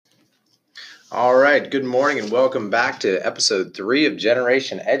All right, good morning and welcome back to episode 3 of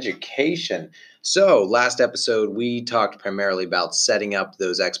Generation Education. So, last episode we talked primarily about setting up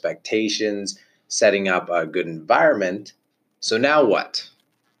those expectations, setting up a good environment. So, now what?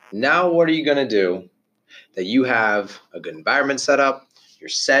 Now, what are you going to do that you have a good environment set up, your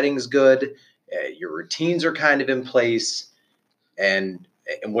settings good, your routines are kind of in place, and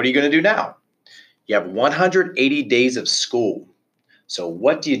what are you going to do now? You have 180 days of school. So,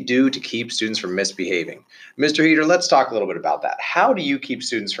 what do you do to keep students from misbehaving? Mr. Heater, let's talk a little bit about that. How do you keep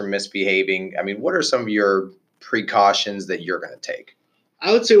students from misbehaving? I mean, what are some of your precautions that you're going to take?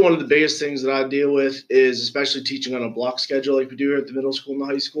 I would say one of the biggest things that I deal with is, especially teaching on a block schedule like we do here at the middle school and the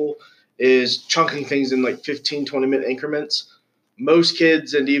high school, is chunking things in like 15, 20-minute increments. Most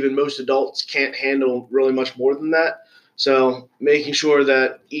kids and even most adults can't handle really much more than that. So making sure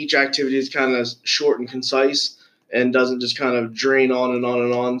that each activity is kind of short and concise and doesn't just kind of drain on and on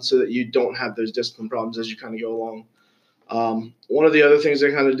and on so that you don't have those discipline problems as you kind of go along. One of the other things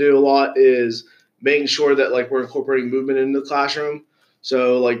I kind of do a lot is making sure that like we're incorporating movement into the classroom.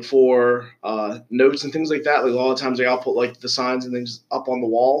 So like for notes and things like that, like a lot of times I'll put like the signs and things up on the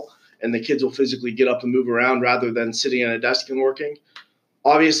wall, and the kids will physically get up and move around rather than sitting at a desk and working.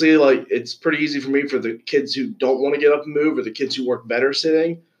 Obviously, like it's pretty easy for me for the kids who don't want to get up and move, or the kids who work better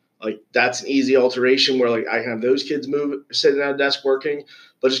sitting. Like that's an easy alteration where like I have those kids move sitting at a desk working,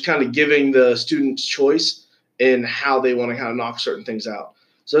 but just kind of giving the students choice in how they want to kind of knock certain things out.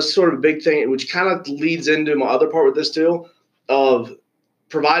 So that's sort of a big thing, which kind of leads into my other part with this too, of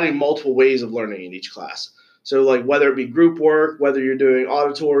providing multiple ways of learning in each class. So like whether it be group work, whether you're doing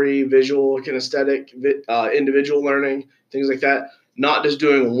auditory, visual, kinesthetic, individual learning, things like that, not just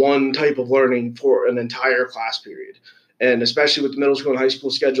doing one type of learning for an entire class period. And especially with the middle school and high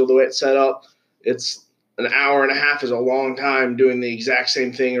school schedule, the way it's set up, it's an hour and a half is a long time doing the exact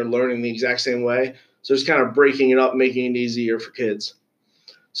same thing or learning the exact same way. So it's kind of breaking it up, making it easier for kids.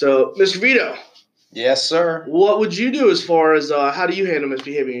 So, Mr. Vito. Yes, sir. What would you do as far as how do you handle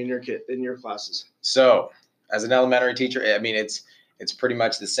misbehaving in your classes? So, as an elementary teacher, I mean, it's pretty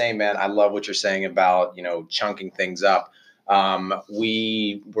much the same, man. I love what you're saying about chunking things up.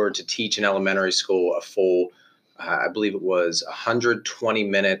 We were to teach in elementary school a full, I believe it was 120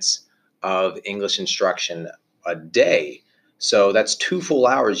 minutes of English instruction a day. So that's 2 full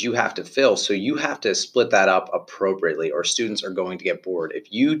hours you have to fill. So you have to split that up appropriately, or students are going to get bored.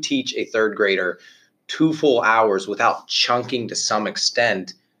 If you teach a third grader 2 full hours without chunking to some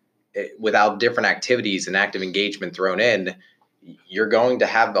extent, without different activities and active engagement thrown in, you're going to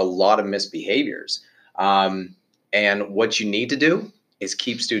have a lot of misbehaviors. And what you need to do is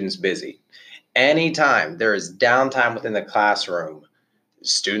keep students busy. Anytime there is downtime within the classroom,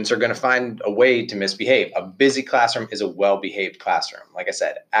 students are going to find a way to misbehave. A busy classroom is a well-behaved classroom. Like I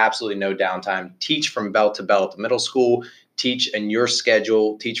said, absolutely no downtime. Teach from bell to bell at the middle school. Teach in your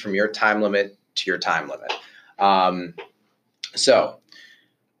schedule. Teach from your time limit to your time limit. So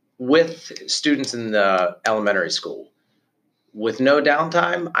with students in the elementary school, with no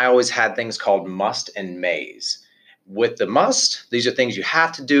downtime, I always had things called must and mays. With the must, these are things you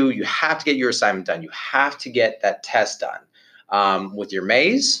have to do. You have to get your assignment done. You have to get that test done. With your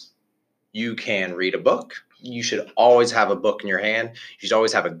mays, you can read a book. You should always have a book in your hand. You should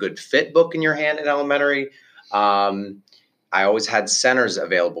always have a good fit book in your hand in elementary. I always had centers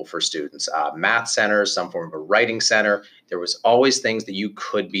available for students, math centers, some form of a writing center. There was always things that you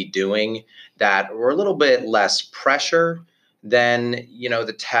could be doing that were a little bit less pressure than,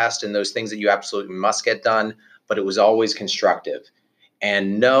 the test and those things that you absolutely must get done, but it was always constructive.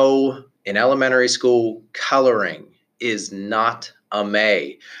 And no, in elementary school, coloring is not a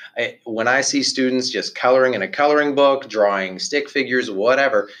may. When I see students just coloring in a coloring book, drawing stick figures,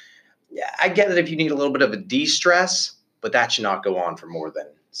 whatever, yeah, I get it if you need a little bit of a de-stress, but that should not go on for more than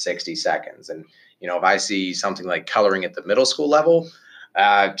 60 seconds. And, if I see something like coloring at the middle school level,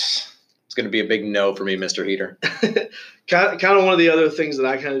 it's going to be a big no for me, Mr. Heater. kind of one of the other things that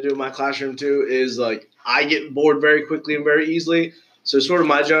I kind of do in my classroom too is like I get bored very quickly and very easily. So sort of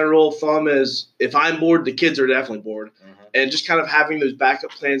my general rule of thumb is if I'm bored, the kids are definitely bored. Mm-hmm. And just kind of having those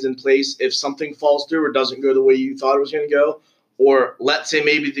backup plans in place if something falls through or doesn't go the way you thought it was going to go. Or let's say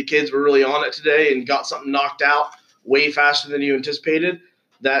maybe the kids were really on it today and got something knocked out way faster than you anticipated.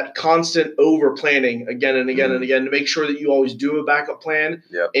 That constant over planning again and again and again to make sure that you always do a backup plan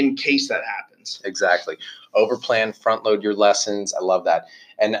in case that happens. Exactly. Over plan, front load your lessons. I love that.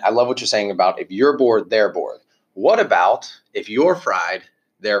 And I love what you're saying about if you're bored, they're bored. What about if you're fried,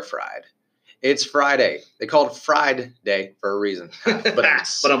 they're fried? It's Friday. They call it Friday for a reason. But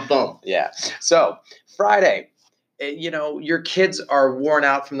I'm bummed. Yeah. So Friday. your kids are worn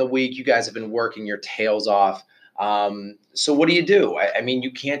out from the week. You guys have been working your tails off. So what do you do? I mean,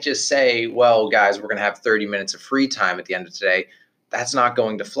 you can't just say, well, guys, we're going to have 30 minutes of free time at the end of today. That's not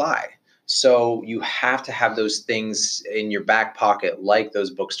going to fly. So you have to have those things in your back pocket, like those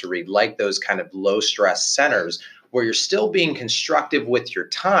books to read, like those kind of low stress centers where you're still being constructive with your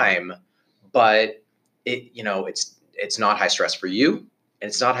time, but it's not high stress for you and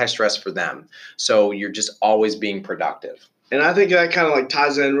it's not high stress for them. So you're just always being productive. And I think that kind of like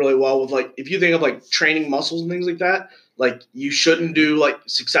ties in really well with like, if you think of like training muscles and things like that, like you shouldn't do like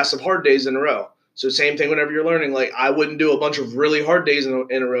successive hard days in a row. So same thing whenever you're learning, like I wouldn't do a bunch of really hard days in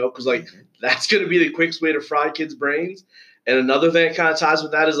a row because like that's going to be the quickest way to fry kids' brains. And another thing that kind of ties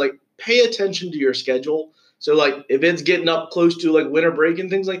with that is like pay attention to your schedule. So like if it's getting up close to like winter break and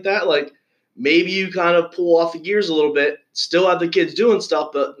things like that, like maybe you kind of pull off the gears a little bit, still have the kids doing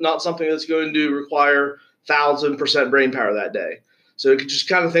stuff, but not something that's going to require 1,000% brain power that day. So it could just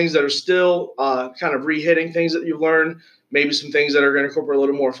kind of things that are still kind of re-hitting things that you've learned, maybe some things that are going to incorporate a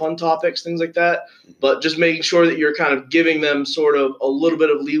little more fun topics, things like that. But just making sure that you're kind of giving them sort of a little bit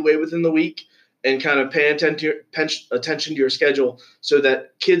of leeway within the week and kind of paying attention to your schedule so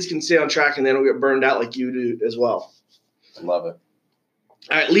that kids can stay on track and they don't get burned out like you do as well. I love it.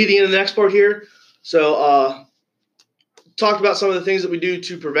 All right, leading into the next part here. So talked about some of the things that we do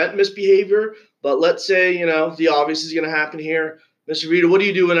to prevent misbehavior, but let's say, the obvious is going to happen here. Mr. Vito, what do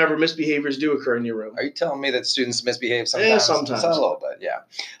you do whenever misbehaviors do occur in your room? Are you telling me that students misbehave sometimes? Yeah, sometimes. A little bit, yeah.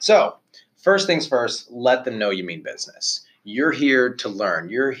 So first things first, let them know you mean business. You're here to learn.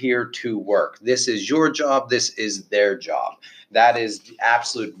 You're here to work. This is your job. This is their job. That is the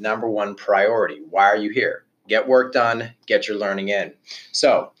absolute number one priority. Why are you here? Get work done, get your learning in.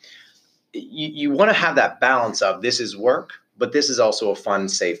 So you want to have that balance of this is work, but this is also a fun,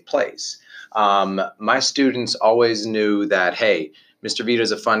 safe place. My students always knew that, hey, Mr.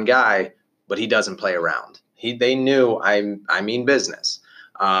 Vito's a fun guy, but he doesn't play around. They knew I mean business.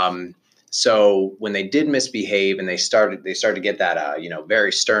 So when they did misbehave and they started to get that,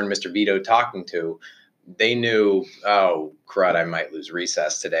 very stern Mr. Vito talking to, they knew, oh, crud, I might lose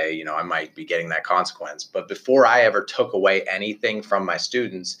recess today. I might be getting that consequence. But before I ever took away anything from my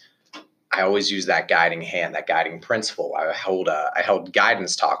students, I always use that guiding hand, that guiding principle. I held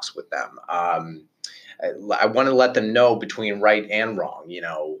guidance talks with them. I want to let them know between right and wrong.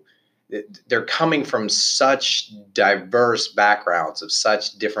 They're coming from such diverse backgrounds of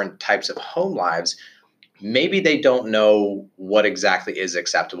such different types of home lives. Maybe they don't know what exactly is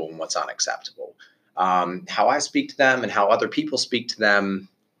acceptable and what's unacceptable. How I speak to them and how other people speak to them,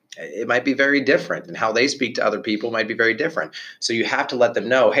 it might be very different, and how they speak to other people might be very different. So you have to let them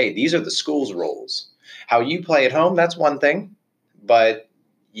know, hey, these are the school's rules. How you play at home, that's one thing, but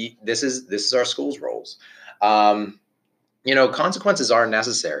this is our school's rules. Consequences are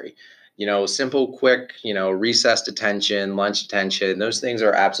necessary. Simple, quick, recess detention, lunch detention, those things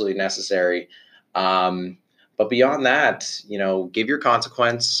are absolutely necessary. But beyond that, give your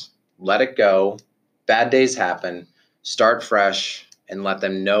consequence, let it go. Bad days happen, start fresh, and let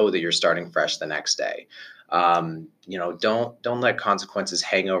them know that you're starting fresh the next day. Don't let consequences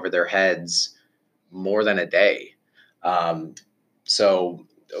hang over their heads more than a day. So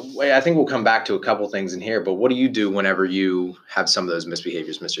I think we'll come back to a couple things in here, but what do you do whenever you have some of those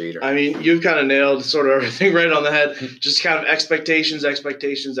misbehaviors, Mr. Eater? I mean, you've kind of nailed sort of everything right on the head. Just kind of expectations. So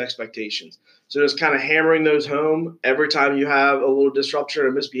just kind of hammering those home every time you have a little disruption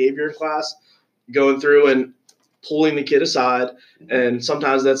or misbehavior in class, going through and pulling the kid aside. And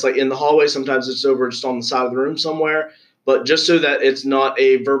sometimes that's like in the hallway. Sometimes it's over just on the side of the room somewhere. But just so that it's not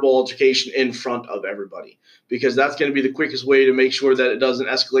a verbal altercation in front of everybody, because that's going to be the quickest way to make sure that it doesn't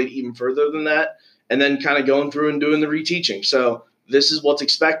escalate even further than that. And then kind of going through and doing the reteaching. So this is what's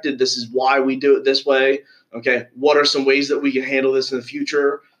expected. This is why we do it this way. Okay, what are some ways that we can handle this in the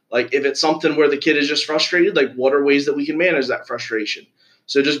future? Like if it's something where the kid is just frustrated, like what are ways that we can manage that frustration?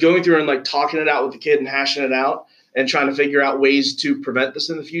 So just going through and like talking it out with the kid and hashing it out and trying to figure out ways to prevent this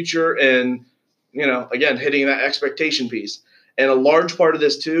in the future and, again, hitting that expectation piece. And a large part of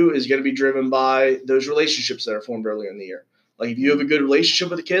this, too, is going to be driven by those relationships that are formed earlier in the year. Like if you have a good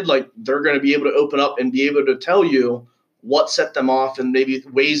relationship with a kid, like they're going to be able to open up and be able to tell you what set them off and maybe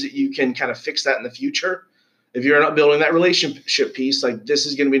ways that you can kind of fix that in the future. If you're not building that relationship piece, like this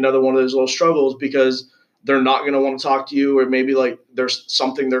is going to be another one of those little struggles because they're not going to want to talk to you, or maybe like there's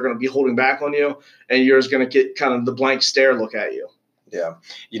something they're going to be holding back on you and you're just going to get kind of the blank stare look at you. Yeah.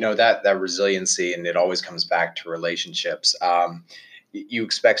 That resiliency, and it always comes back to relationships. You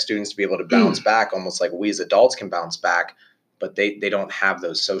expect students to be able to bounce back almost like we as adults can bounce back, but they don't have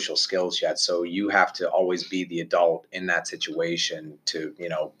those social skills yet. So you have to always be the adult in that situation to,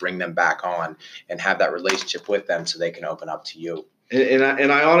 bring them back on and have that relationship with them so they can open up to you. And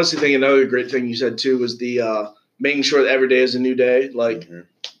I honestly think another great thing you said too was the making sure that every day is a new day. Like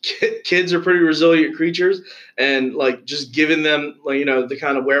kids are pretty resilient creatures, and like just giving them the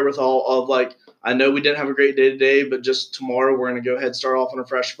kind of wherewithal of like, I know we didn't have a great day today, but just tomorrow we're going to go ahead and start off on a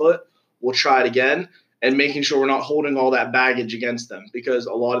fresh foot. We'll try it again, and making sure we're not holding all that baggage against them, because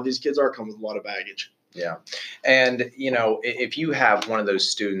a lot of these kids are coming with a lot of baggage. Yeah. And, if you have one of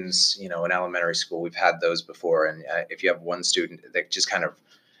those students, in elementary school, we've had those before. And if you have one student that just kind of,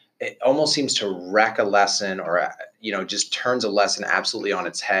 it almost seems to wreck a lesson or, just turns a lesson absolutely on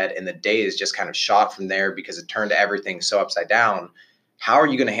its head, and the day is just kind of shot from there because it turned everything so upside down. How are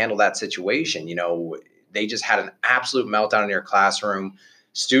you going to handle that situation? They just had an absolute meltdown in your classroom.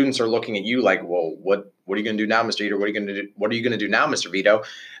 Students are looking at you like, well, what are you going to do now, Mr. Heater? What are you going to do now, Mr. Vito?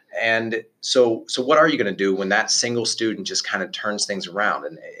 And so what are you going to do when that single student just kind of turns things around?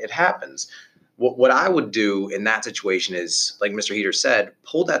 And it happens. What I would do in that situation is, like Mr. Heater said,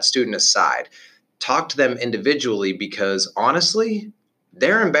 pull that student aside, talk to them individually, because honestly,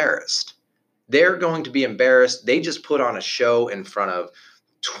 they're embarrassed. They're going to be embarrassed. They just put on a show in front of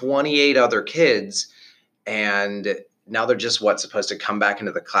 28 other kids, and now they're just supposed to come back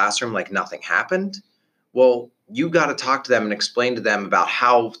into the classroom like nothing happened? Well, you got to talk to them and explain to them about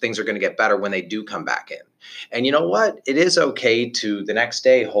how things are going to get better when they do come back in. And you know what? It is okay to the next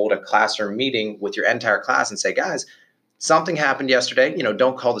day hold a classroom meeting with your entire class and say, guys, something happened yesterday.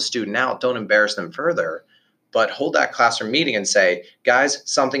 Don't call the student out. Don't embarrass them further. But hold that classroom meeting and say, guys,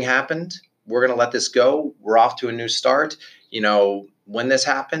 something happened. We're going to let this go. We're off to a new start. When this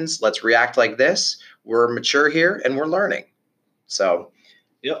happens, let's react like this. We're mature here and we're learning. So,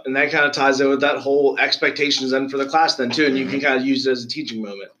 yep, and that kind of ties in with that whole expectations then for the class then too, and you can kind of use it as a teaching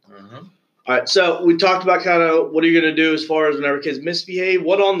moment. All right, so we talked about kind of what are you going to do as far as whenever kids misbehave.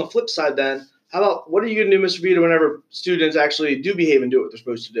 What on the flip side then? How about what are you going to do, Mr. Vito, whenever students actually do behave and do what they're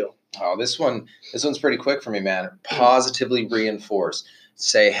supposed to do? Oh, this one's pretty quick for me, man. Positively reinforce.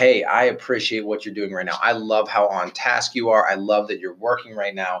 Say, hey, I appreciate what you're doing right now. I love how on task you are. I love that you're working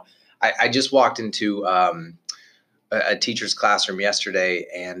right now. I just walked into a teacher's classroom yesterday,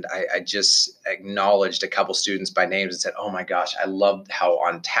 and I just acknowledged a couple students by names and said, oh my gosh, I love how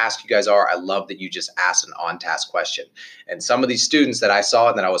on task you guys are. I love that you just asked an on task question. And some of these students that I saw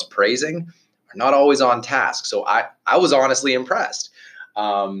and that I was praising are not always on task. So I was honestly impressed.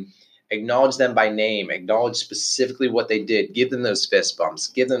 Acknowledge them by name, acknowledge specifically what they did, give them those fist bumps,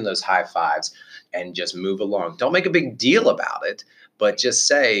 give them those high fives, and just move along. Don't make a big deal about it, but just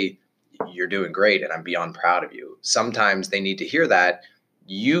say, you're doing great and I'm beyond proud of you. Sometimes they need to hear that.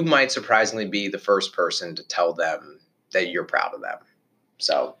 You might surprisingly be the first person to tell them that you're proud of them.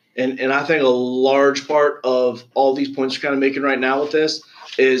 So, and I think a large part of all these points you're kind of making right now with this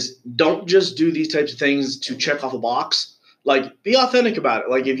is don't just do these types of things to check off a box. Like, be authentic about it.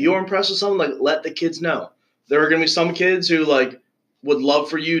 Like, if you're impressed with someone, like, let the kids know. There are going to be some kids who would love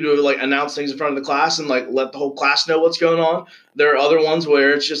for you to announce things in front of the class and let the whole class know what's going on. There are other ones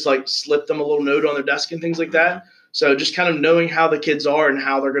where it's just slip them a little note on their desk and things like that. So just kind of knowing how the kids are and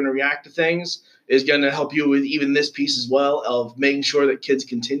how they're going to react to things is going to help you with even this piece as well of making sure that kids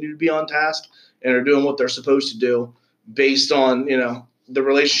continue to be on task and are doing what they're supposed to do based on, the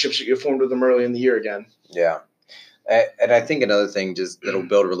relationships that you formed with them early in the year again. Yeah. And I think another thing just that'll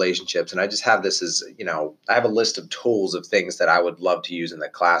build relationships, and I just have this as, I have a list of tools of things that I would love to use in the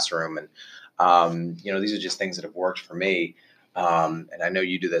classroom. And, these are just things that have worked for me. And I know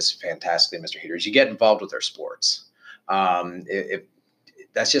you do this fantastically, Mr. Heater, is you get involved with their sports. If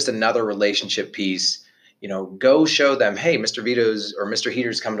that's just another relationship piece, go show them, hey, Mr. Vito's or Mr.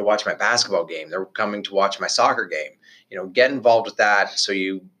 Heater's coming to watch my basketball game. They're coming to watch my soccer game. Get involved with that. So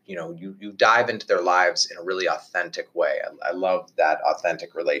you dive into their lives in a really authentic way. I love that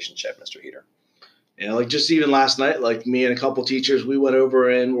authentic relationship, Mr. Heater. Yeah, just even last night, me and a couple teachers, we went over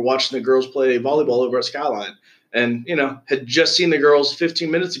and we're watching the girls play volleyball over at Skyline. And, had just seen the girls 15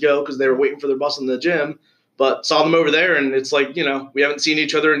 minutes ago because they were waiting for their bus in the gym, but saw them over there. And it's we haven't seen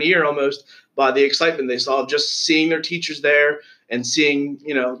each other in a year almost by the excitement they saw of just seeing their teachers there and seeing,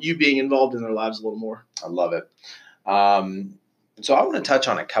 you being involved in their lives a little more. I love it. So I want to touch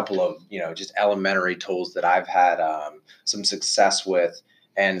on a couple of, just elementary tools that I've had some success with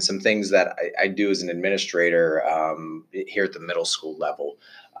and some things that I do as an administrator here at the middle school level.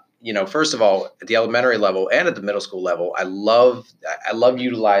 First of all, at the elementary level and at the middle school level, I love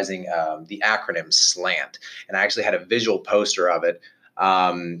utilizing the acronym SLANT. And I actually had a visual poster of it.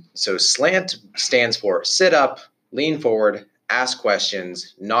 So SLANT stands for sit up, lean forward, ask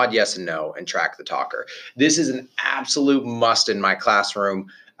questions, nod yes and no, and track the talker. This is an absolute must in my classroom.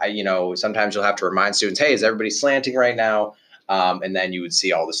 Sometimes you'll have to remind students, hey, is everybody slanting right now? And then you would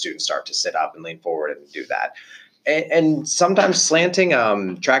see all the students start to sit up and lean forward and do that. And sometimes slanting,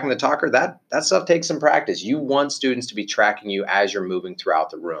 tracking the talker, that stuff takes some practice. You want students to be tracking you as you're moving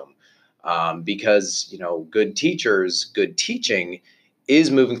throughout the room, because good teachers, good teaching is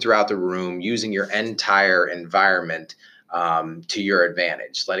moving throughout the room, using your entire environment to your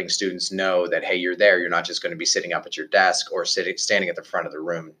advantage, letting students know that, hey, you're there. You're not just going to be sitting up at your desk or standing at the front of the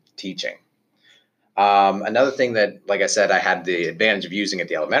room teaching. Another thing that, like I said, I had the advantage of using at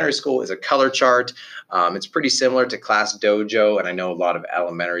the elementary school is a color chart. It's pretty similar to Class Dojo, and I know a lot of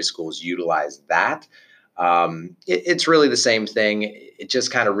elementary schools utilize that. It's really the same thing. It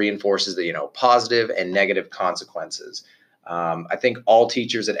just kind of reinforces the positive and negative consequences. I think all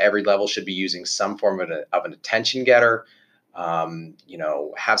teachers at every level should be using some form of an attention getter.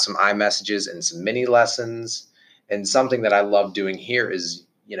 Have some iMessages and some mini lessons. And something that I love doing here is,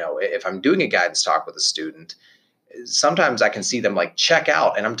 if I'm doing a guidance talk with a student, sometimes I can see them like check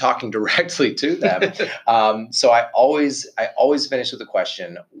out and I'm talking directly to them. So I always finish with a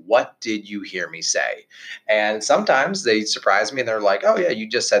question, what did you hear me say? And sometimes they surprise me and they're like, oh yeah, you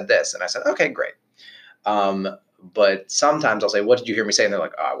just said this. And I said, okay, great. But sometimes I'll say, what did you hear me say? And they're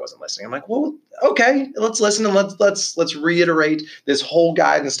like, oh, I wasn't listening. I'm like, well, okay, let's listen and let's reiterate this whole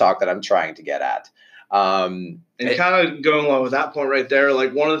guidance talk that I'm trying to get at. And kind of going along with that point right there,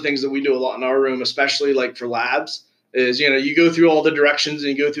 like one of the things that we do a lot in our room, especially like for labs, is, you go through all the directions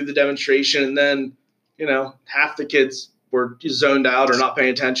and you go through the demonstration, and then, half the kids were zoned out or not paying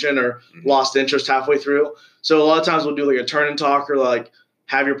attention or lost interest halfway through. So a lot of times we'll do like a turn and talk, or like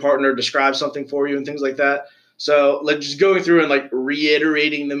have your partner describe something for you and things like that. So like just going through and like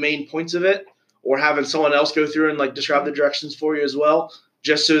reiterating the main points of it, or having someone else go through and like describe the directions for you as well,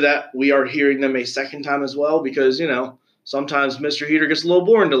 just so that we are hearing them a second time as well, because, sometimes Mr. Heater gets a little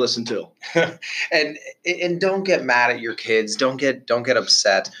boring to listen to. and don't get mad at your kids. Don't get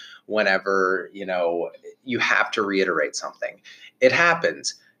upset whenever, you have to reiterate something. It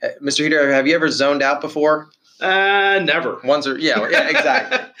happens. Mr. Heater, have you ever zoned out before? Never. Once or yeah,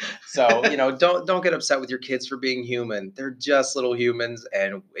 exactly. So, don't get upset with your kids for being human. They're just little humans,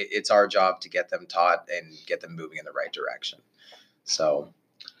 and it's our job to get them taught and get them moving in the right direction. So,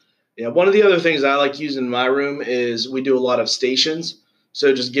 yeah, one of the other things I like using in my room is we do a lot of stations.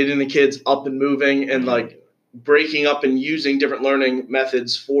 So just getting the kids up and moving and like breaking up and using different learning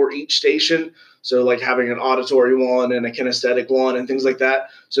methods for each station. So like having an auditory one and a kinesthetic one and things like that,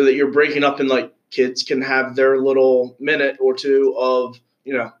 so that you're breaking up and like kids can have their little minute or two of,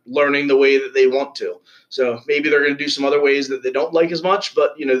 learning the way that they want to. So maybe they're going to do some other ways that they don't like as much,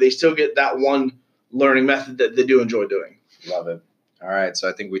 but, they still get that one learning method that they do enjoy doing. Love it. All right. So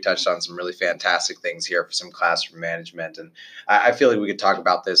I think we touched on some really fantastic things here for some classroom management. And I feel like we could talk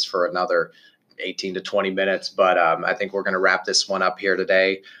about this for another 18 to 20 minutes, but I think we're going to wrap this one up here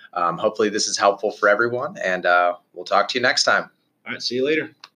today. Hopefully this is helpful for everyone, and we'll talk to you next time. All right. See you later.